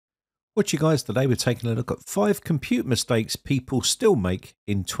What you guys, today we're taking a look at 5 computer mistakes people still make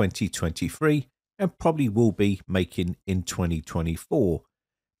in 2023 and probably will be making in 2024.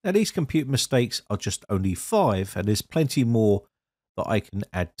 Now these computer mistakes are just only 5 and there's plenty more that I can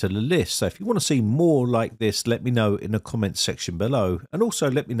add to the list. So if you want to see more like this, let me know in the comments section below, and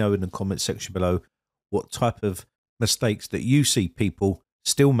also let me know in the comments section below what type of mistakes that you see people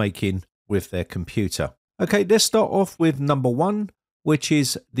still making with their computer. Okay, let's start off with number 1, which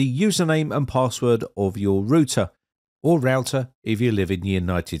is the username and password of your router or router if you live in the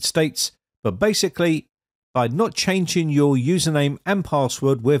United States. But basically, by not changing your username and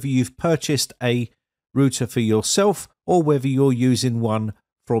password, whether you've purchased a router for yourself or whether you're using one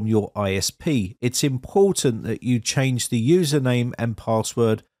from your ISP, it's important that you change the username and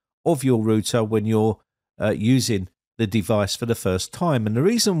password of your router when you're using the device for the first time. And the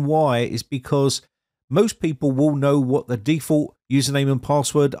reason why is because most people will know what the default username and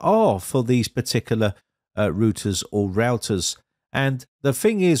password are for these particular routers or routers. And the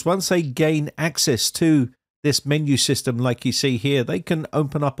thing is, once they gain access to this menu system like you see here, they can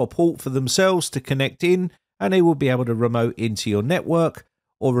open up a port for themselves to connect in, and they will be able to remote into your network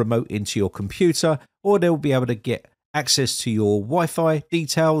or remote into your computer, or they'll be able to get access to your Wi-Fi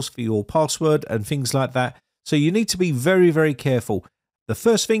details for your password and things like that. So you need to be very, very careful. The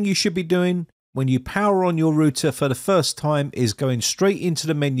first thing you should be doing when you power on your router for the first time is going straight into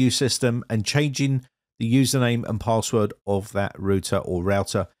the menu system and changing the username and password of that router or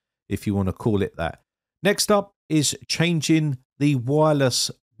router, if you want to call it that. Next up is changing the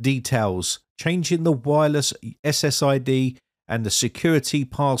wireless details, changing the wireless SSID and the security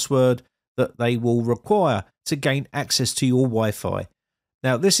password that they will require to gain access to your Wi-Fi.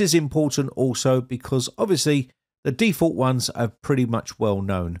 Now, this is important also because obviously the default ones are pretty much well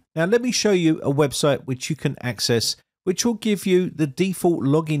known. Now, let me show you a website which you can access, which will give you the default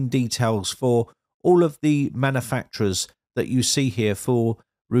login details for all of the manufacturers that you see here for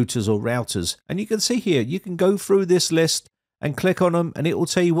routers or routers. And you can see here, you can go through this list and click on them, and it will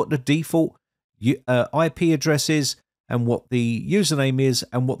tell you what the default IP address is and what the username is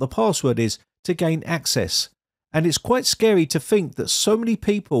and what the password is to gain access. And it's quite scary to think that so many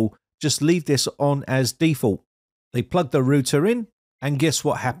people just leave this on as default. They plug the router in, and guess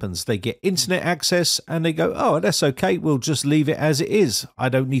what happens? They get internet access and they go, oh, that's okay. We'll just leave it as it is. I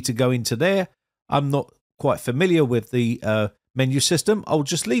don't need to go into there. I'm not quite familiar with the menu system. I'll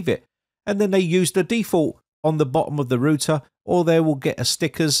just leave it. And then they use the default on the bottom of the router, or they will get a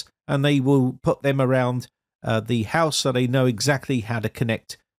stickers and they will put them around the house so they know exactly how to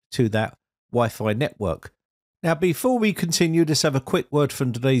connect to that Wi-Fi network. Now, before we continue, let's have a quick word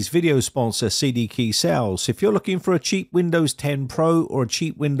from today's video sponsor, CD Key Sales. If you're looking for a cheap Windows 10 Pro or a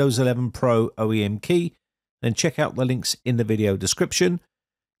cheap Windows 11 Pro OEM key, then check out the links in the video description.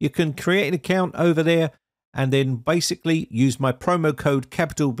 You can create an account over there and then basically use my promo code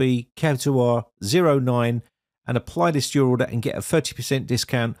capital B, capital R 09 and apply this to your order and get a 30%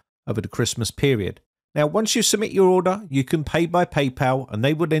 discount over the Christmas period. Now, once you submit your order, you can pay by PayPal and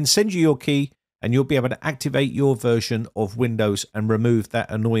they will then send you your key, and you'll be able to activate your version of Windows and remove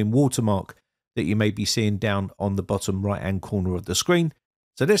that annoying watermark that you may be seeing down on the bottom right hand corner of the screen.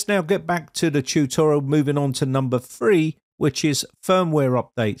 So let's now get back to the tutorial, moving on to number 3, which is firmware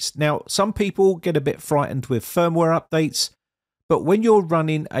updates. Now, some people get a bit frightened with firmware updates, but when you're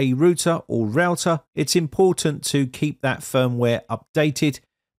running a router or router, it's important to keep that firmware updated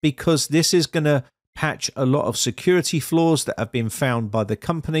because this is going to patch a lot of security flaws that have been found by the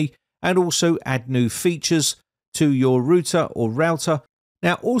company, and also add new features to your router or router.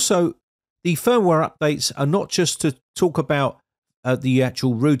 Now, also, the firmware updates are not just to talk about the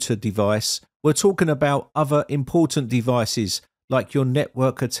actual router device. We're talking about other important devices like your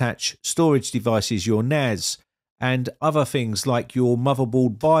network attached storage devices, your NAS, and other things like your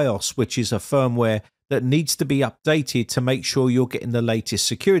motherboard BIOS, which is a firmware that needs to be updated to make sure you're getting the latest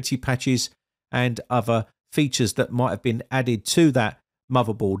security patches and other features that might have been added to that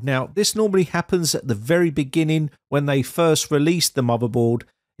motherboard. Now, this normally happens at the very beginning when they first release the motherboard.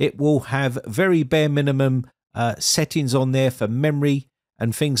 It will have very bare minimum settings on there for memory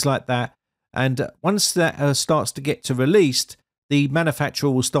and things like that. And once that starts to get to released, the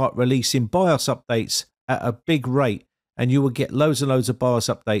manufacturer will start releasing BIOS updates at a big rate, and you will get loads and loads of BIOS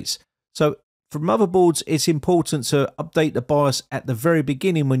updates. So for motherboards, it's important to update the BIOS at the very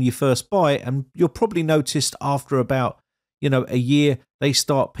beginning when you first buy it, and you'll probably notice after about a year, they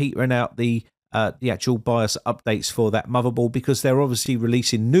start petering out the actual BIOS updates for that motherboard because they're obviously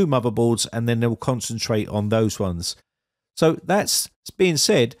releasing new motherboards and then they'll concentrate on those ones. So that's being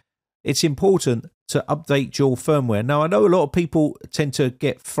said, it's important to update your firmware. Now, I know a lot of people tend to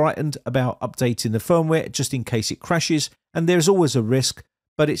get frightened about updating the firmware just in case it crashes, and there's always a risk,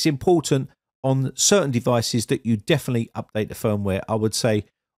 but it's important on certain devices that you definitely update the firmware, I would say,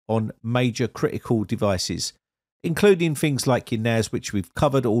 on major critical devices, including things like your NAS, which we've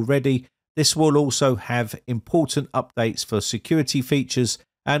covered already. This will also have important updates for security features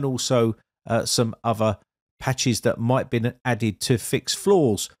and also some other patches that might have been added to fix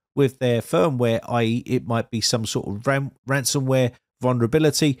flaws with their firmware, i.e. it might be some sort of ransomware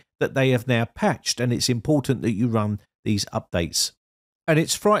vulnerability that they have now patched, and it's important that you run these updates. And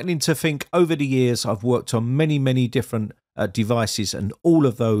it's frightening to think over the years I've worked on many different devices, and all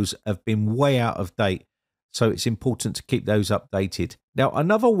of those have been way out of date. So it's important to keep those updated. Now,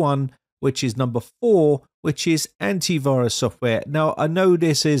 another one, which is number 4, which is antivirus software. Now, I know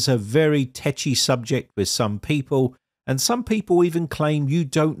this is a very touchy subject with some people, and some people even claim you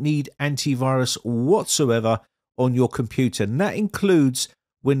don't need antivirus whatsoever on your computer, and that includes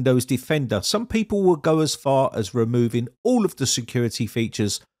Windows Defender. Some people will go as far as removing all of the security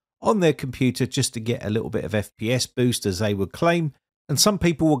features on their computer just to get a little bit of FPS boost, as they would claim. And some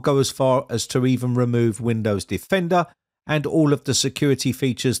people will go as far as to even remove Windows Defender and all of the security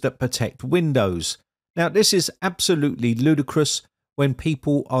features that protect Windows. Now, this is absolutely ludicrous when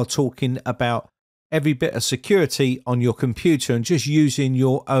people are talking about every bit of security on your computer and just using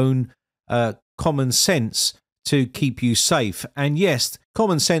your own common sense to keep you safe. And yes,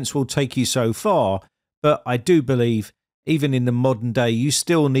 common sense will take you so far, but I do believe even in the modern day, you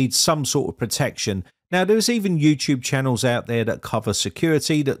still need some sort of protection. Now, there's even YouTube channels out there that cover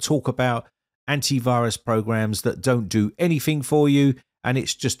security, that talk about antivirus programs that don't do anything for you, and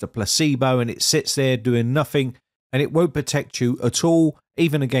it's just a placebo, and it sits there doing nothing, and it won't protect you at all,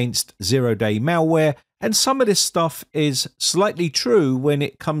 even against zero-day malware. And some of this stuff is slightly true when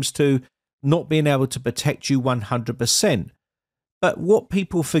it comes to not being able to protect you 100%. But what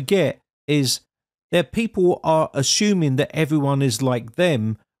people forget is that people are assuming that everyone is like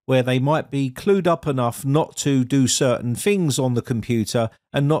them, where they might be clued up enough not to do certain things on the computer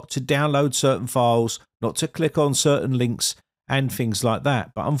and not to download certain files, not to click on certain links and things like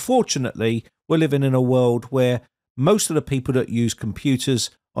that. But unfortunately, we're living in a world where most of the people that use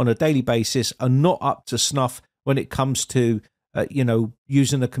computers on a daily basis are not up to snuff when it comes to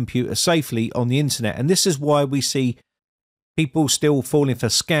using a computer safely on the internet. And this is why we see people still falling for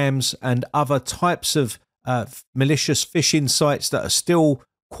scams and other types of malicious phishing sites that are still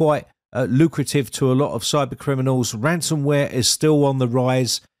quite lucrative to a lot of cyber criminals. Ransomware is still on the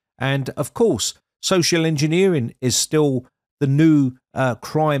rise. And of course, social engineering is still the new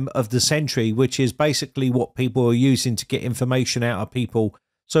crime of the century, which is basically what people are using to get information out of people.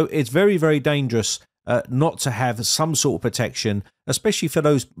 So it's very dangerous not to have some sort of protection, especially for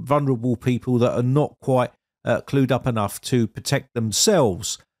those vulnerable people that are not quite clued up enough to protect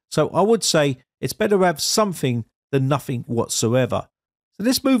themselves. So I would say it's better to have something than nothing whatsoever. So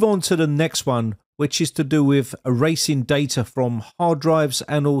let's move on to the next one, which is to do with erasing data from hard drives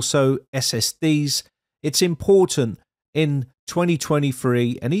and also SSDs. It's important in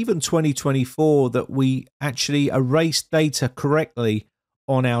 2023 and even 2024 that we actually erase data correctly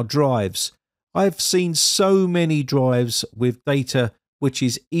on our drives. I've seen so many drives with data which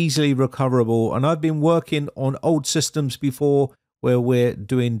is easily recoverable, and I've been working on old systems before where we're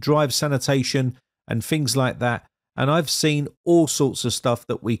doing drive sanitation and things like that, and I've seen all sorts of stuff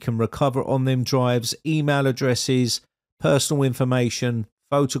that we can recover on them drives: email addresses, personal information,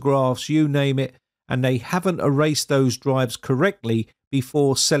 photographs, you name it, and they haven't erased those drives correctly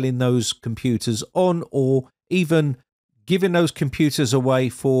before selling those computers on, or even giving those computers away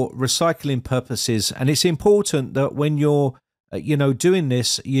for recycling purposes. And it's important that when you're doing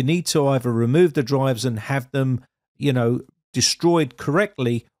this, you need to either remove the drives and have them destroyed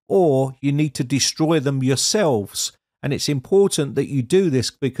correctly, or you need to destroy them yourselves. And it's important that you do this,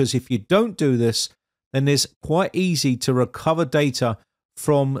 because if you don't do this, then it's quite easy to recover data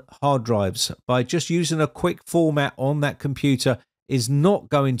from hard drives. By just using a quick format on that computer is not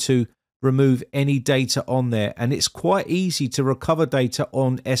going to remove any data on there. And it's quite easy to recover data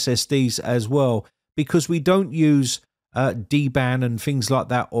on SSDs as well, because we don't use DBAN and things like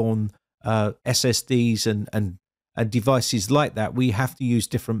that on SSDs and devices like that. We have to use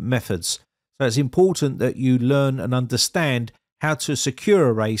different methods. So it's important that you learn and understand how to secure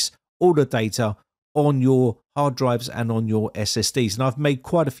erase all the data on your hard drives and on your SSDs. And I've made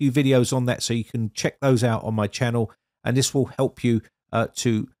quite a few videos on that, so you can check those out on my channel, and this will help you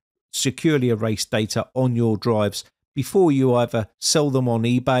to securely erase data on your drives before you either sell them on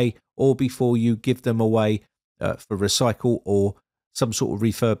eBay or before you give them away for recycle or some sort of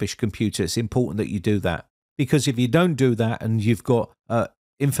refurbished computer. It's important that you do that, because if you don't do that and you've got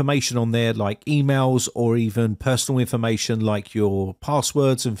information on there like emails or even personal information like your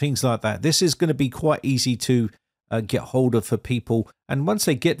passwords and things like that, this is going to be quite easy to get hold of for people. And once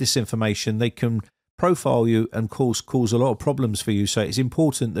they get this information, they can profile you and cause a lot of problems for you. So it's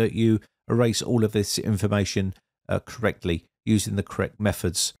important that you erase all of this information correctly using the correct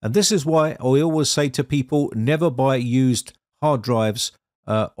methods. And this is why I always say to people, never buy used hard drives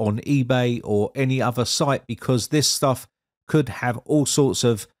on eBay or any other site, because this stuff could have all sorts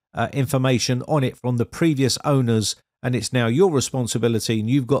of information on it from the previous owners, and it's now your responsibility, and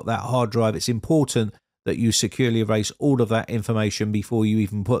you've got that hard drive. It's important that you securely erase all of that information before you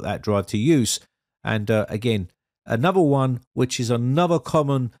even put that drive to use. And again, another one, which is another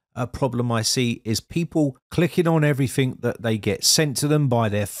common problem I see, is people clicking on everything that they get sent to them by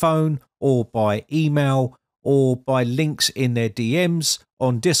their phone or by email or by links in their DMs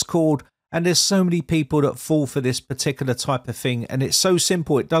on Discord. And there's so many people that fall for this particular type of thing. And it's so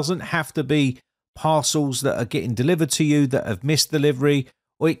simple. It doesn't have to be parcels that are getting delivered to you that have missed delivery,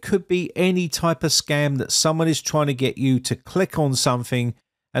 or it could be any type of scam that someone is trying to get you to click on something.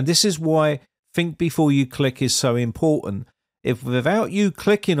 And this is why think before you click is so important. If without you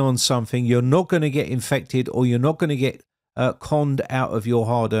clicking on something, you're not going to get infected, or you're not going to get conned out of your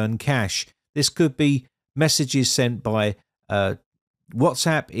hard-earned cash. This could be messages sent by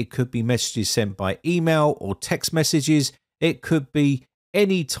WhatsApp. It could be messages sent by email or text messages. It could be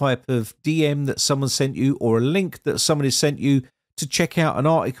any type of DM that someone sent you, or a link that someone has sent you to check out an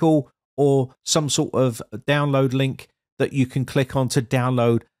article, or some sort of download link that you can click on to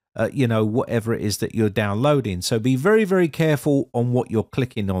download whatever it is that you're downloading. So be very, very careful on what you're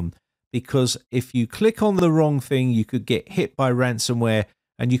clicking on, because if you click on the wrong thing, you could get hit by ransomware,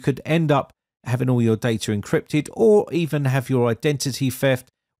 and you could end up having all your data encrypted, or even have your identity theft,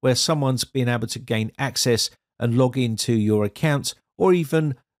 where someone's been able to gain access and log into your account, or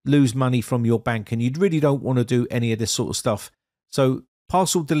even lose money from your bank. And you really don't want to do any of this sort of stuff. So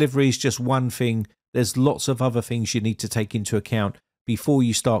parcel delivery is just one thing. There's lots of other things you need to take into account before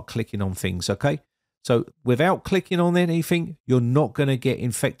you start clicking on things, okay? So without clicking on anything, you're not going to get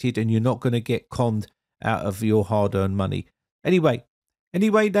infected, and you're not going to get conned out of your hard-earned money. Anyway,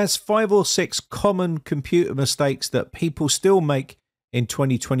 that's 5 or 6 common computer mistakes that people still make in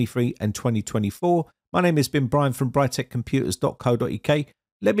 2023 and 2024. My name has been Brian from briteccomputers.co.uk.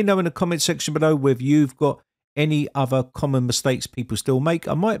 Let me know in the comment section below whether you've got any other common mistakes people still make.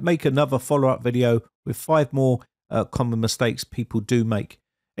 I might make another follow-up video with 5 more common mistakes people do make.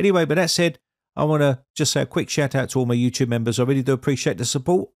 Anyway, but that said, I want to just say a quick shout out to all my YouTube members. I really do appreciate the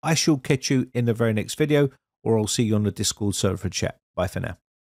support. I shall catch you in the very next video, or I'll see you on the Discord server for chat. Bye for now.